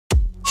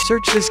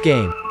Search this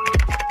game.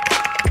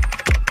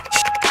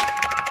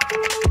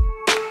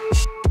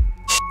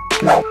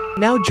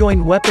 Now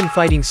join Weapon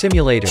Fighting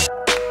Simulator.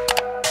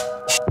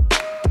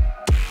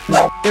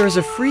 There is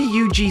a free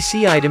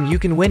UGC item you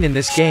can win in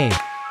this game.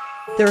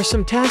 There are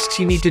some tasks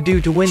you need to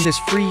do to win this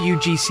free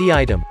UGC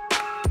item.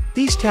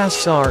 These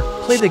tasks are: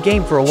 play the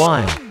game for a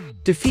while,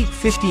 defeat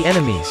 50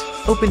 enemies,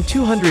 open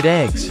 200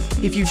 eggs.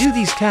 If you do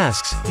these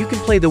tasks, you can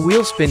play the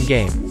wheel spin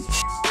game.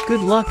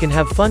 Good luck and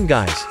have fun,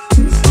 guys.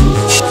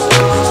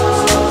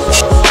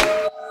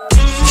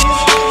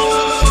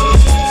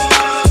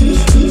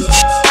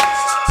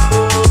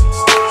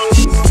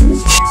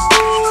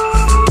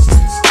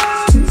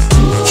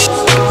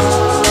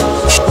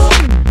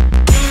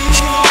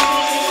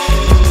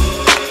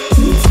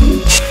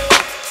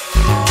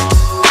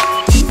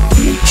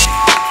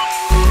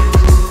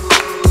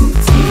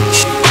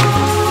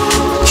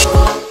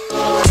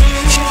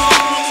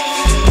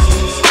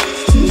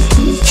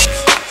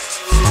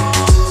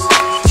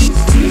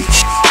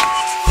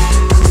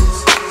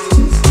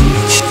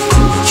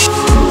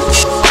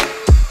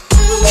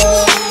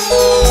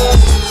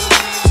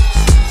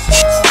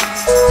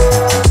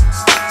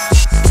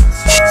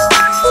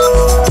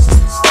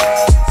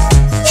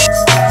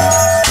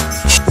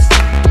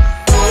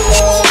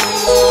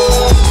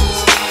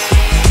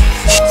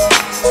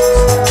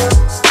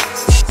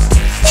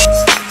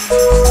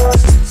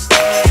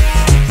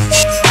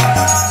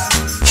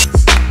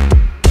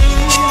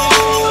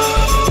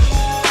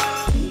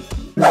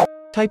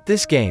 Type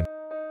this game.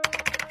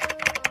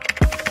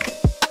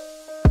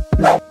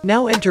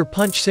 Now enter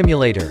Punch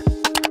Simulator.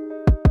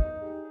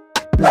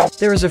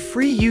 There is a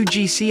free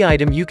UGC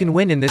item you can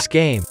win in this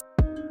game.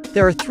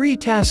 There are 3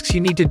 tasks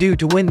you need to do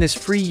to win this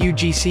free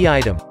UGC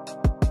item.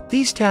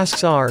 These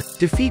tasks are: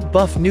 defeat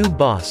Buff Noob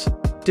Boss,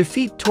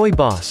 defeat Toy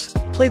Boss,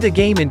 play the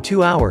game in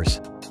 2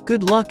 hours.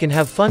 Good luck and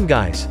have fun,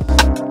 guys.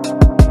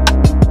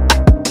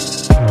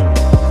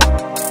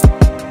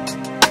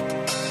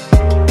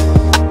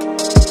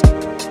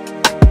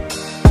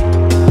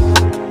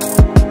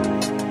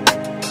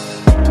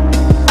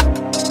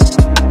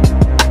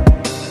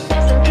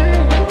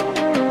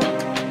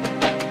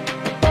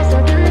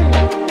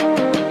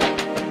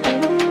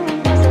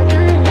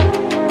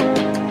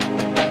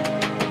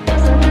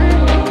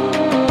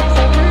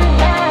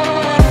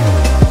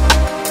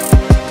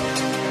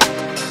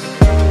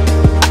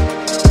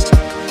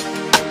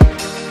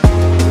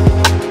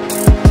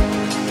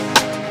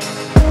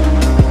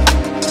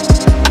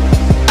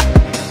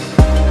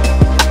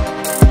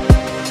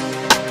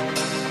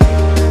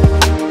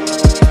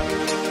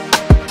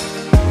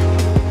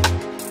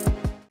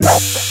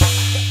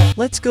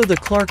 Let's go the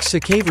Clark's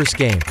Cavers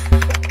game.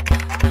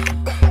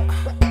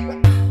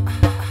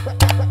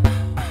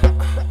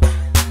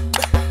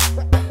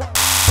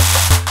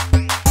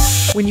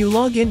 When you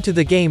log into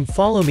the game,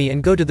 follow me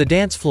and go to the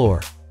dance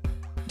floor.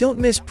 Don't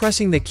miss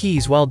pressing the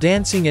keys while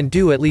dancing and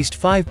do at least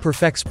 5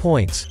 perfects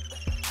points.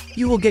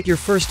 You will get your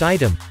first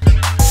item.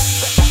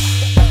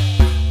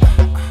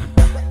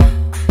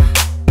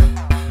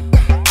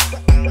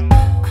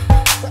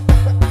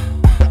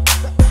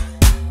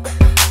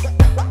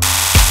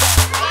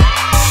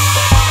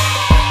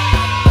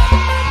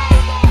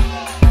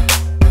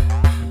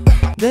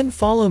 Then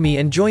follow me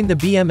and join the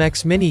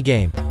BMX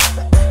minigame.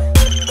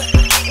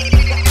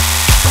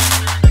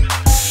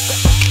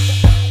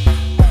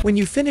 When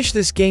you finish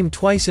this game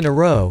twice in a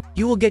row,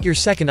 you will get your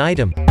second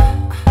item.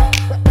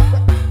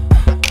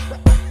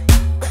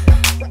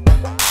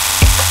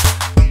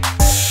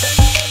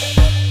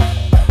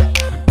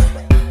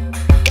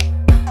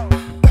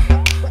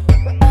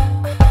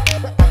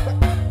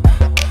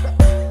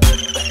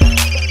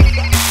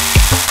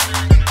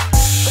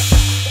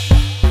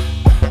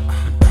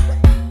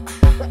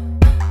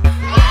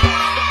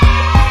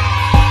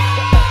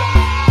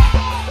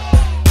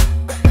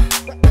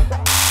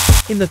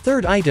 In the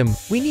third item,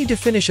 we need to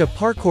finish a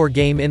parkour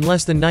game in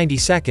less than 90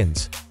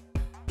 seconds.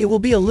 It will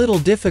be a little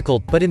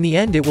difficult, but in the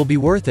end it will be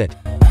worth it.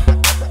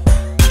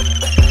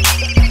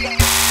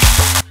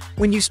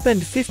 When you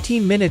spend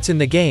 15 minutes in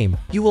the game,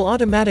 you will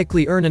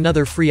automatically earn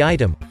another free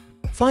item.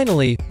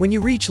 Finally, when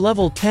you reach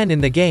level 10 in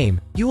the game,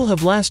 you will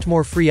have last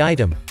more free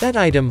item. That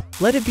item,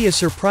 let it be a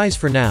surprise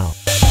for now.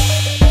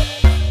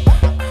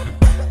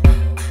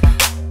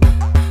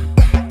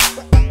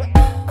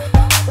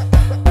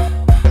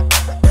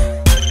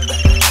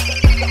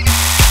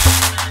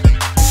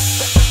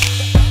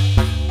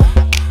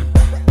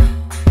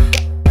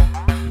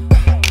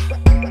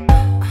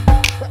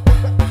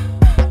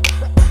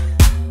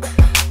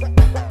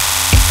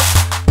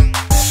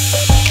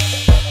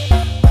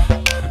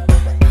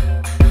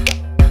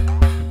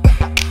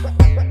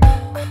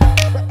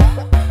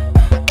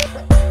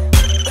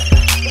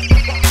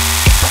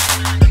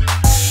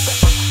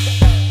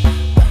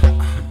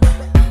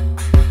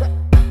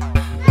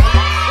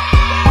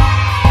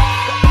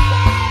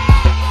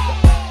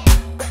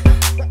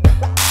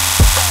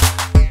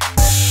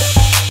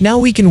 Now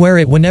we can wear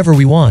it whenever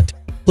we want.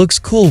 Looks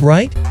cool,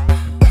 right?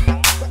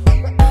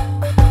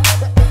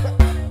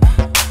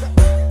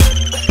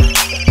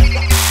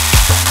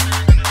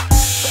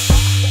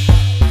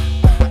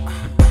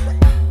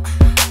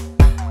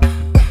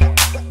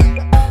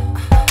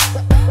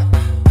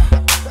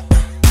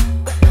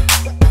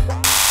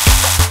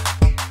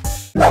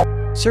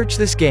 Search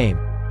this game.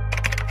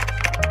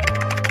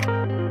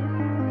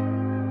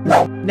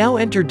 Now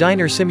enter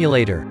Diner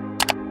Simulator.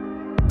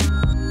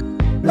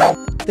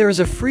 There is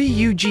a free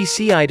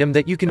UGC item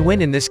that you can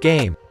win in this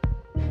game.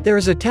 There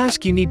is a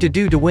task you need to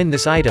do to win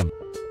this item.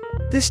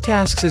 This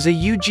task is a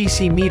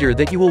UGC meter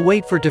that you will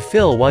wait for to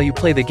fill while you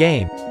play the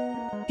game.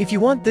 If you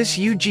want this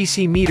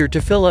UGC meter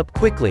to fill up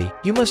quickly,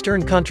 you must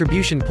earn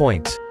contribution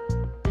points.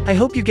 I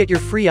hope you get your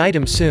free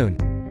item soon.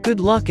 Good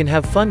luck and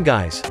have fun,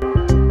 guys.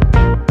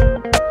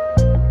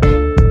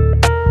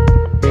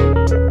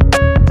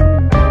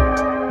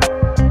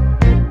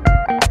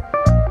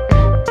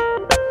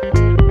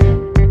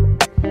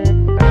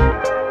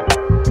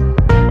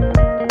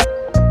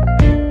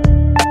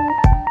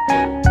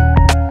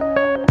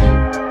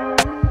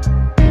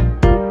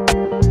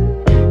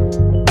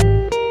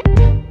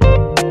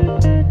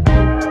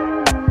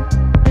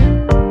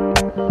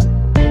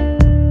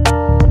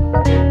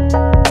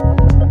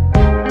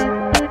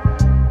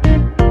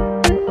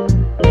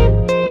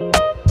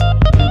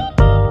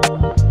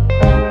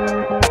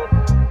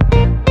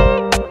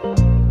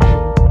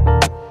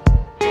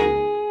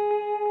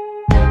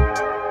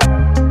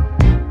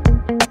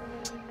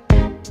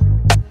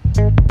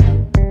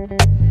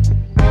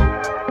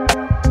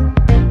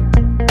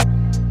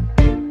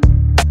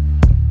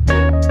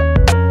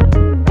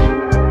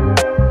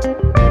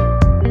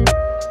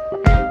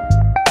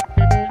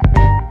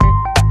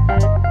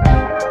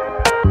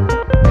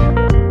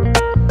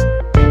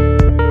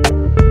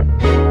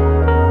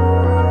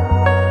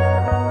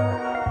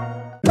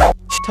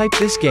 Type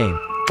this game.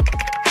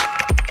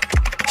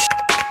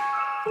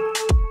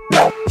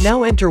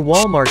 Now enter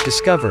Walmart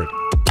Discovered.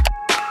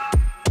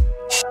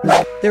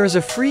 There is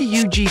a free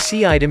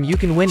UGC item you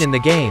can win in the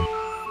game.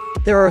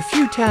 There are a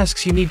few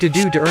tasks you need to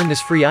do to earn this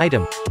free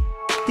item.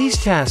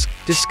 These tasks,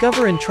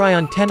 discover and try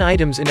on 10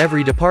 items in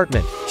every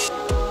department.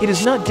 It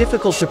is not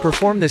difficult to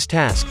perform this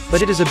task,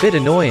 but it is a bit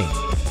annoying.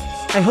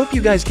 I hope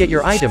you guys get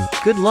your item.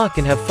 Good luck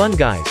and have fun,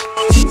 guys.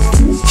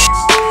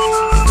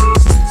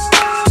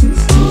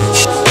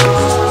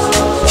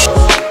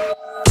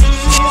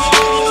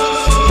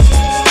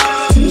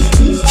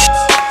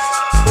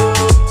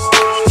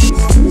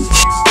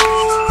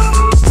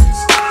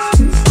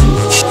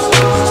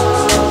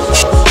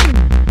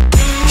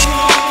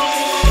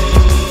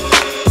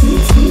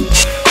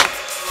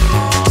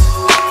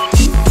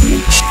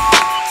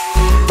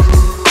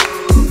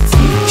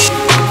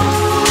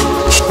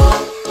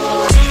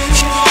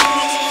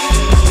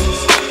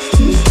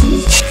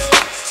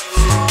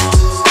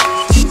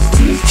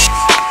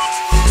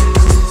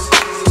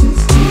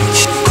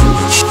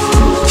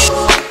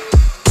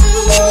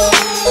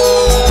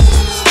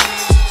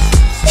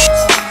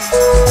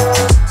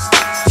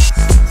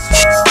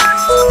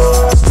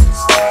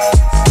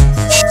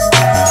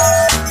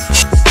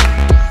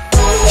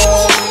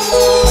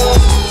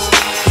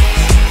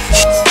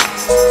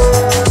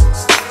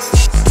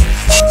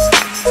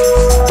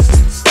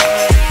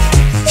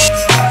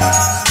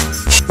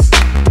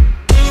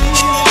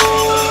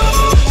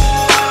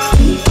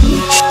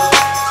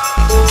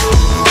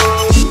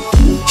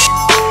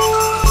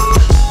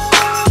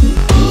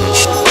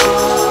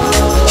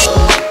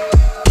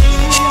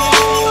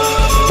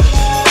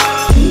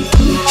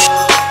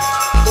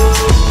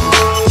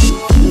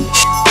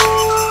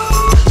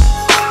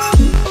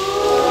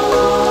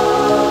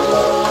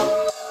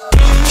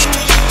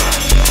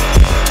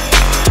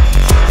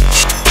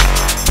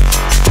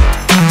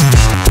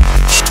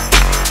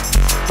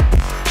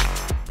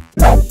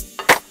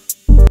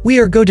 We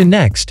are go to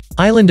next,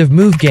 Island of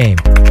Move game.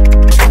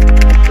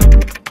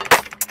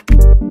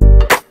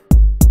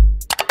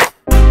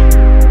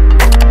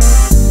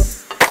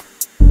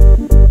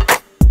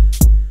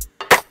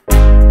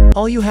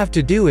 All you have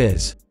to do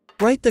is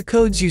write the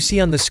codes you see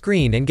on the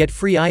screen and get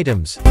free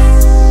items.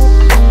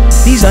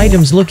 These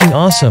items looking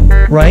awesome,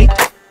 right?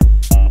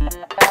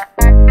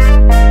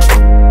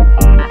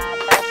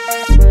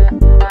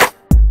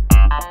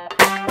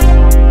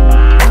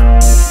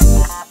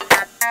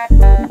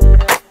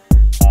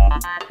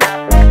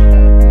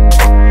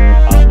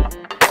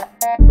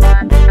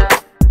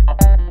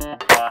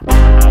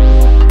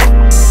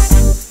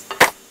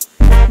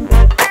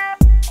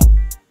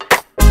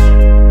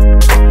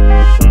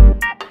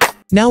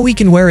 Now we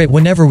can wear it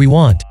whenever we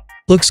want.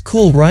 Looks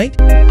cool, right?